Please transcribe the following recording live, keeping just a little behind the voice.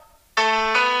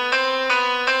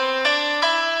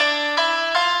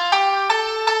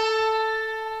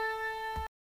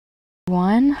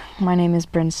My name is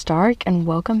Bryn Stark, and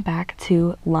welcome back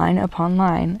to Line Upon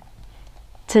Line.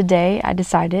 Today, I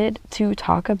decided to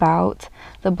talk about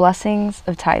the blessings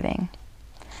of tithing.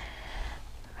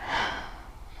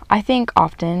 I think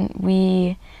often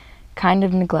we kind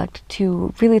of neglect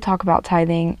to really talk about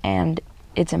tithing and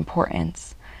its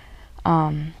importance.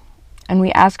 And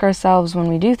we ask ourselves when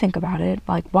we do think about it,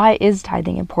 like, why is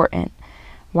tithing important?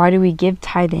 Why do we give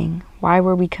tithing? Why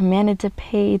were we commanded to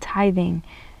pay tithing?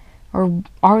 Or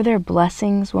are there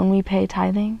blessings when we pay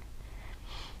tithing?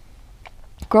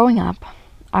 Growing up,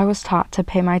 I was taught to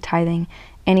pay my tithing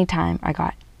anytime I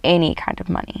got any kind of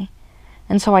money.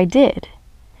 And so I did.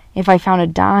 If I found a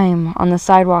dime on the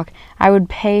sidewalk, I would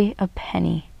pay a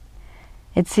penny.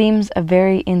 It seems a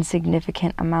very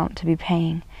insignificant amount to be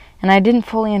paying, and I didn't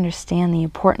fully understand the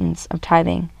importance of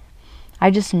tithing. I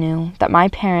just knew that my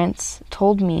parents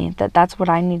told me that that's what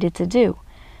I needed to do.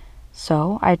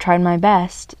 So I tried my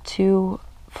best to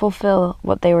fulfill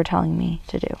what they were telling me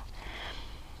to do.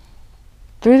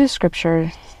 Through the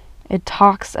scripture, it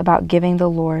talks about giving the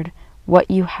Lord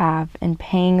what you have and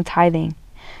paying tithing.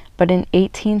 But in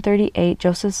 1838,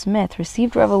 Joseph Smith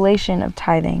received revelation of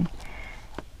tithing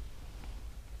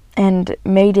and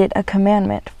made it a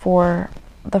commandment for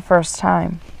the first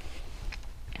time.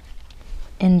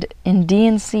 And in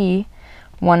D&C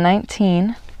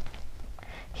 119,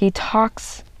 he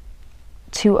talks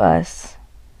to us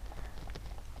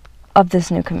of this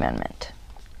new commandment.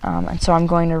 And so I'm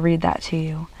going to read that to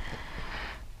you.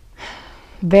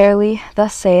 Verily,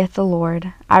 thus saith the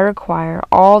Lord, I require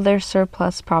all their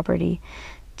surplus property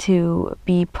to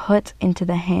be put into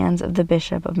the hands of the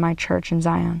bishop of my church in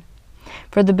Zion,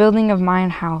 for the building of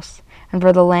mine house, and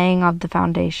for the laying of the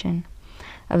foundation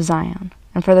of Zion,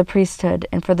 and for the priesthood,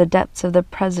 and for the debts of the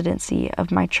presidency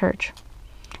of my church.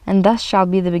 And thus shall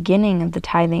be the beginning of the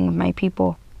tithing of my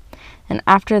people. And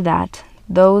after that,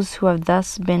 those who have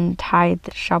thus been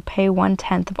tithed shall pay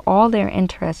 1/10 of all their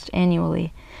interest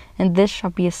annually, and this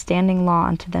shall be a standing law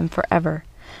unto them forever.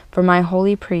 For my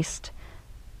holy priesthood,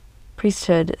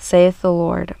 saith the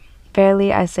Lord,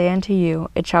 verily I say unto you,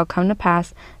 it shall come to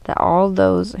pass that all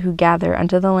those who gather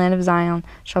unto the land of Zion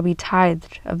shall be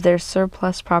tithed of their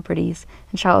surplus properties,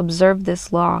 and shall observe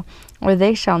this law, or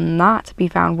they shall not be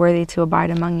found worthy to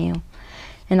abide among you.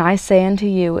 And I say unto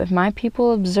you, if my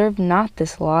people observe not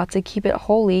this law, to keep it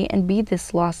holy, and be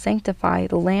this law sanctify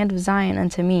the land of Zion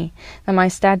unto me, that my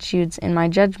statutes and my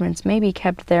judgments may be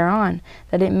kept thereon,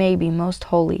 that it may be most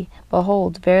holy.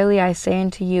 Behold, verily I say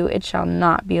unto you, it shall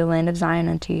not be a land of Zion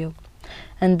unto you.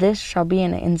 And this shall be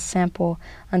an ensample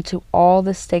unto all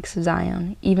the stakes of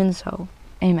Zion. Even so,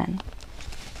 amen.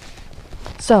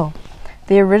 So,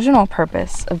 the original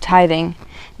purpose of tithing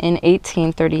in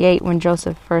 1838, when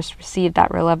Joseph first received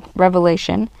that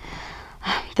revelation,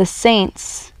 the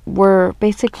saints were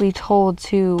basically told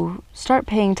to start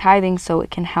paying tithing so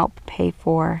it can help pay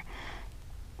for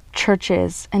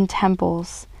churches and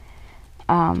temples.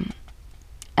 And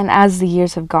as the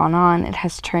years have gone on, it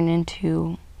has turned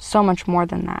into so much more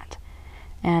than that.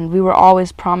 And we were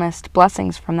always promised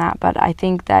blessings from that, but I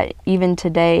think that even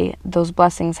today, those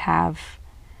blessings have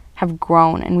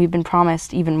grown, and we've been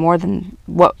promised even more than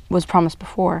what was promised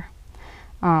before.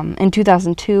 In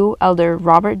 2002, Elder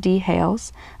Robert D.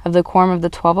 Hales of the Quorum of the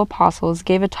 12 Apostles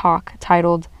gave a talk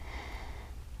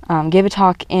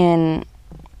in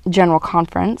General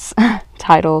Conference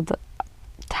titled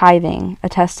Tithing, a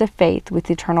Test of Faith with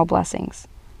Eternal Blessings.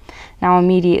 Now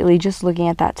immediately, just looking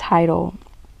at that title,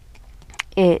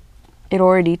 it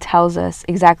already tells us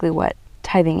exactly what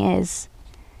tithing is.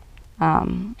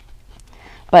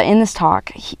 But in this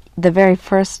talk, the very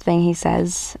first thing he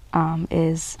says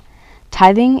is,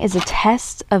 tithing is a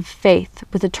test of faith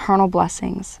with eternal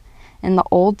blessings. In the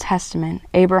Old Testament,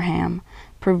 Abraham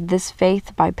proved this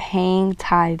faith by paying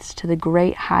tithes to the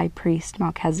great high priest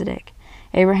Melchizedek.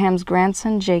 Abraham's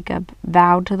grandson Jacob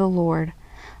vowed to the Lord,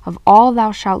 of all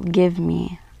thou shalt give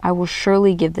me, I will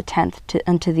surely give the 10th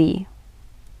unto thee.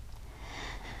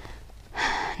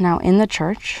 Now in the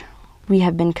church, we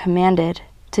have been commanded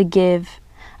to give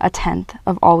 1/10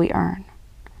 of all we earn,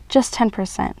 just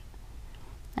 10%.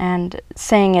 And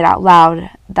saying it out loud,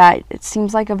 that it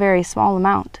seems like a very small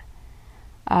amount.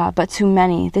 But to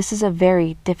many, this is a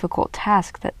very difficult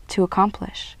task to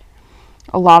accomplish.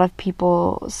 A lot of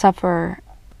people suffer.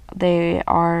 They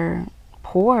are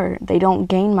poor. They don't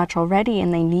gain much already,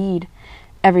 and they need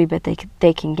every bit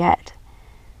they can get.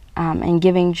 And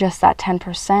giving just that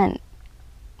 10%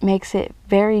 makes it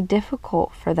very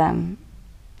difficult for them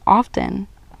often.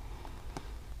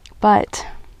 But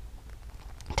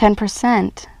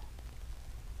 10%,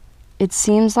 it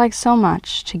seems like so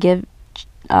much to give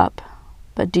up,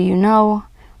 but do you know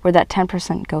where that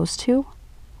 10% goes to?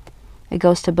 It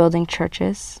goes to building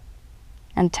churches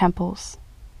and temples.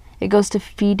 It goes to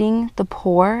feeding the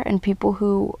poor and people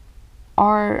who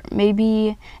are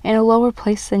maybe in a lower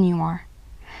place than you are.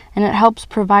 And it helps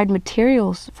provide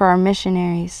materials for our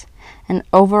missionaries and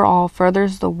overall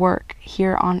furthers the work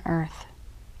here on earth.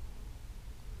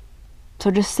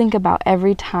 So just think about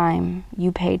every time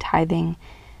you pay tithing,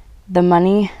 the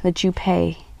money that you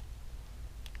pay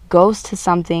goes to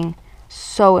something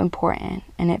so important,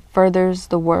 and it furthers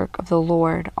the work of the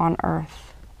Lord on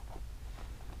earth.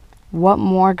 What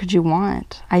more could you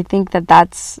want? I think that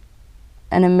that's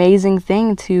an amazing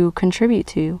thing to contribute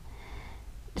to.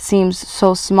 It seems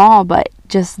so small, but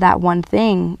just that one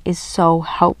thing is so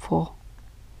helpful.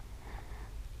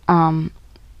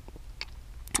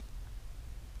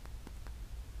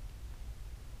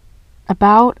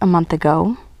 About a month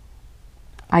ago,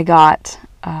 I got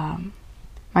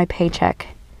my paycheck,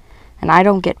 and I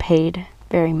don't get paid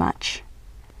very much,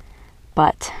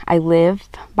 but I live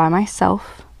by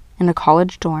myself in a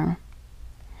college dorm,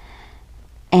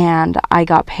 and I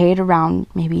got paid around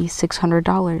maybe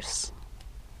 $600.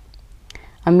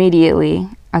 Immediately,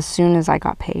 as soon as I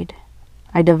got paid,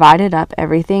 I divided up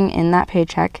everything in that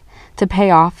paycheck to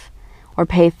pay off or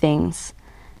pay things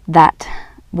that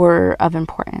were of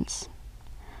importance.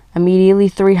 Immediately,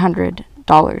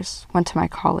 $300 went to my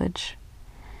college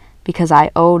because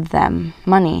I owed them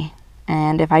money,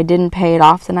 and if I didn't pay it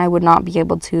off, then I would not be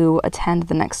able to attend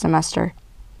the next semester.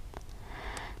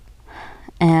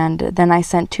 And then I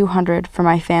sent $200 for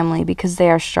my family because they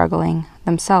are struggling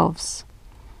themselves.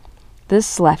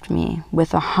 This left me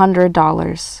with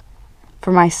 $100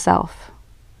 for myself,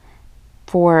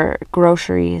 for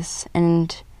groceries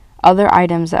and other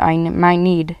items that I might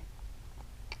need.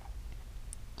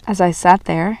 As I sat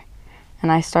there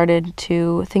and I started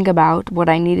to think about what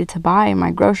I needed to buy in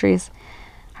my groceries,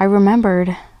 I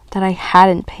remembered that I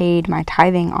hadn't paid my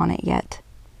tithing on it yet,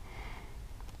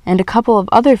 and a couple of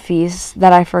other fees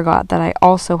that I forgot that I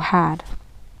also had.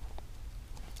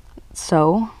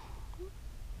 So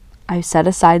I set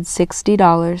aside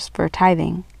 $60 for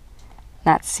tithing.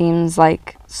 That seems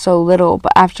like so little,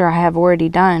 but after I have already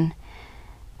done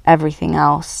everything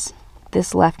else,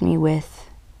 this left me with,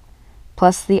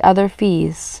 plus the other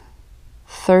fees,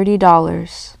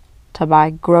 $30 to buy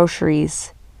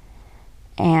groceries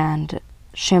and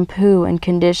shampoo and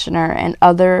conditioner and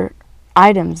other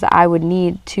items that I would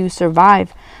need to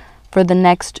survive for the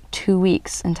next 2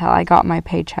 weeks until I got my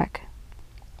paycheck.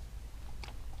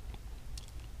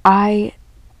 I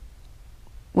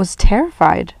was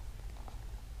terrified.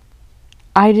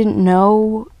 I didn't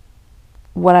know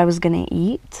what I was going to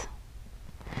eat.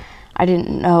 I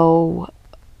didn't know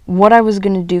what I was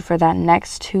going to do for that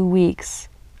next 2 weeks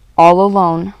all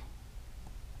alone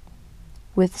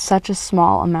with such a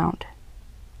small amount.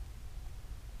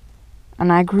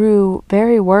 And I grew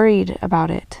very worried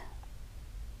about it,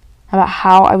 about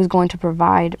how I was going to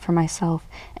provide for myself,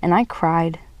 and I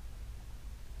cried.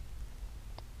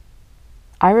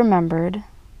 I remembered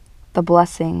the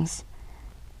blessings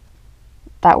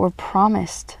that were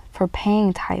promised for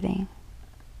paying tithing.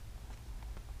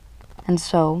 And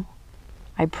so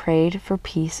I prayed for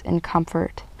peace and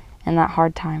comfort in that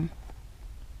hard time.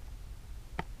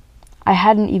 I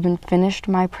hadn't even finished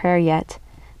my prayer yet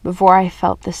before I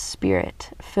felt the Spirit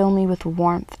fill me with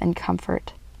warmth and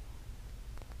comfort.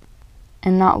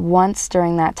 And not once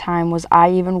during that time was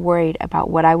I even worried about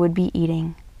what I would be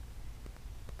eating.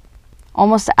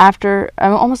 Almost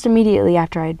immediately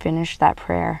after I had finished that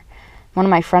prayer, one of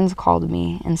my friends called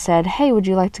me and said, "Hey, would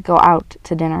you like to go out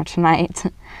to dinner tonight?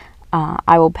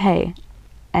 I will pay."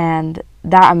 And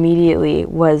that immediately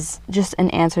was just an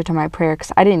answer to my prayer,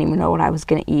 because I didn't even know what I was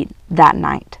going to eat that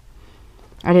night.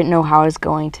 I didn't know how I was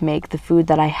going to make the food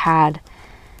that I had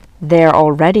there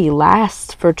already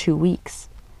last for 2 weeks.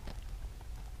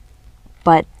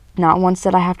 But not once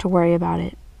did I have to worry about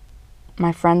it.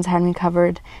 My friends had me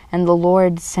covered, and the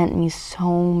Lord sent me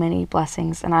so many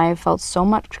blessings, and I felt so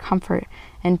much comfort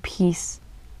and peace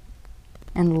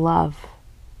and love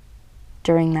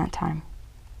during that time.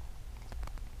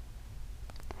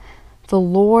 The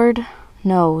Lord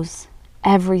knows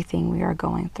everything we are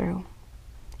going through.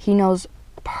 He knows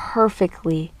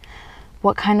perfectly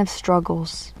what kind of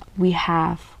struggles we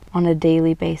have on a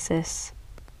daily basis.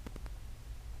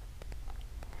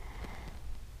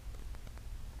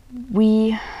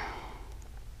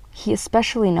 He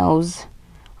especially knows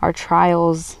our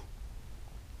trials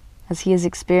as he has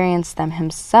experienced them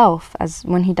himself as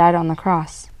when he died on the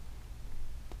cross.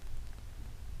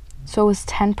 So is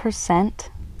 10%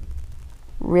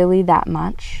 really that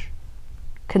much,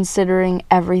 considering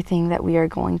everything that we are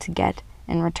going to get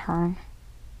in return.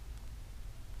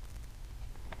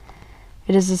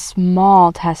 It is a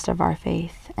small test of our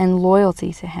faith and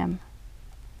loyalty to him.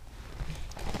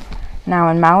 Now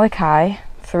in Malachi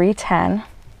 3:10,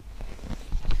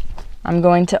 I'm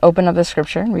going to open up the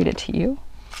scripture and read it to you.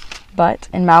 But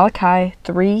in Malachi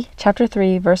chapter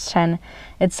 3, verse 10,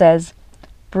 it says,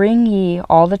 "Bring ye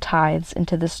all the tithes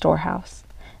into the storehouse,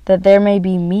 that there may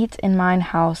be meat in mine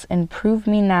house, and prove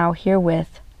me now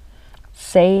herewith,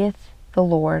 saith the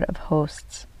Lord of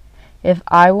hosts, if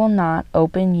I will not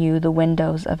open you the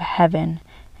windows of heaven,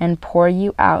 and pour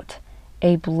you out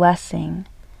a blessing,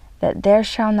 that there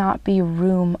shall not be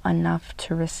room enough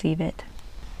to receive it."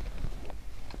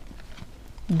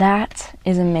 That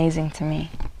is amazing to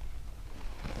me.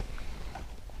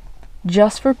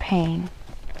 Just for paying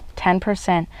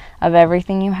 10% of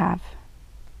everything you have,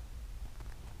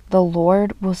 the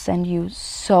Lord will send you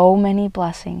so many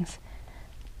blessings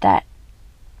that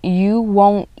you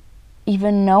won't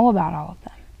even know about all of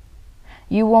them.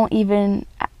 You won't even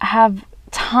have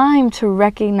time to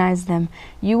recognize them.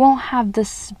 You won't have the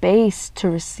space to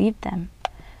receive them,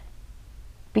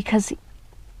 because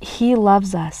he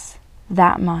loves us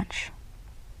that much.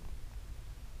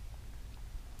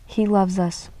 He loves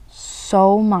us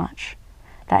so much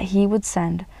that he would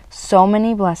send so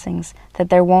many blessings that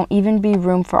there won't even be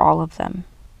room for all of them.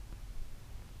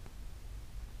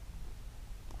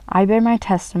 I bear my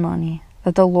testimony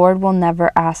that the Lord will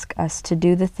never ask us to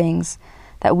do the things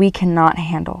that we cannot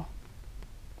handle.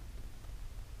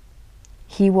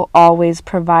 He will always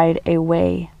provide a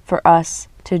way for us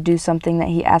to do something that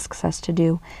he asks us to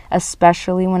do,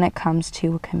 especially when it comes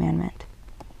to a commandment.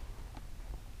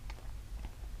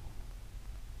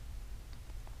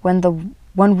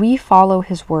 When we follow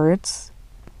his words,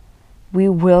 we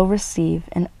will receive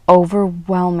an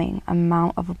overwhelming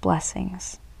amount of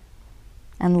blessings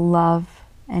and love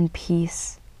and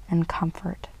peace and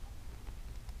comfort.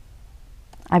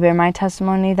 I bear my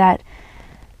testimony that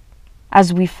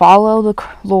as we follow the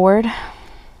Lord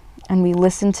and we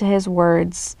listen to his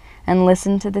words and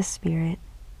listen to the Spirit,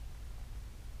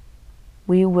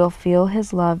 we will feel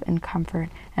his love and comfort,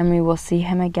 and we will see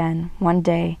him again one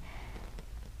day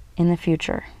in the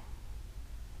future.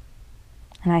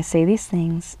 And I say these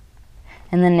things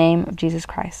in the name of Jesus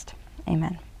Christ.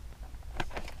 Amen.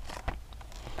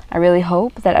 I really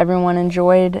hope that everyone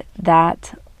enjoyed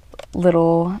that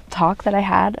little talk that I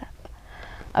had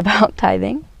about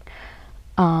tithing.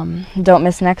 Don't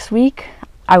miss next week.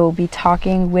 I will be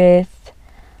talking with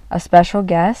a special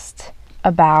guest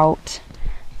about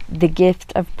the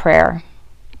gift of prayer.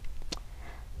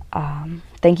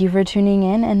 Thank you for tuning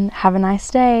in, and have a nice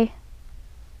day.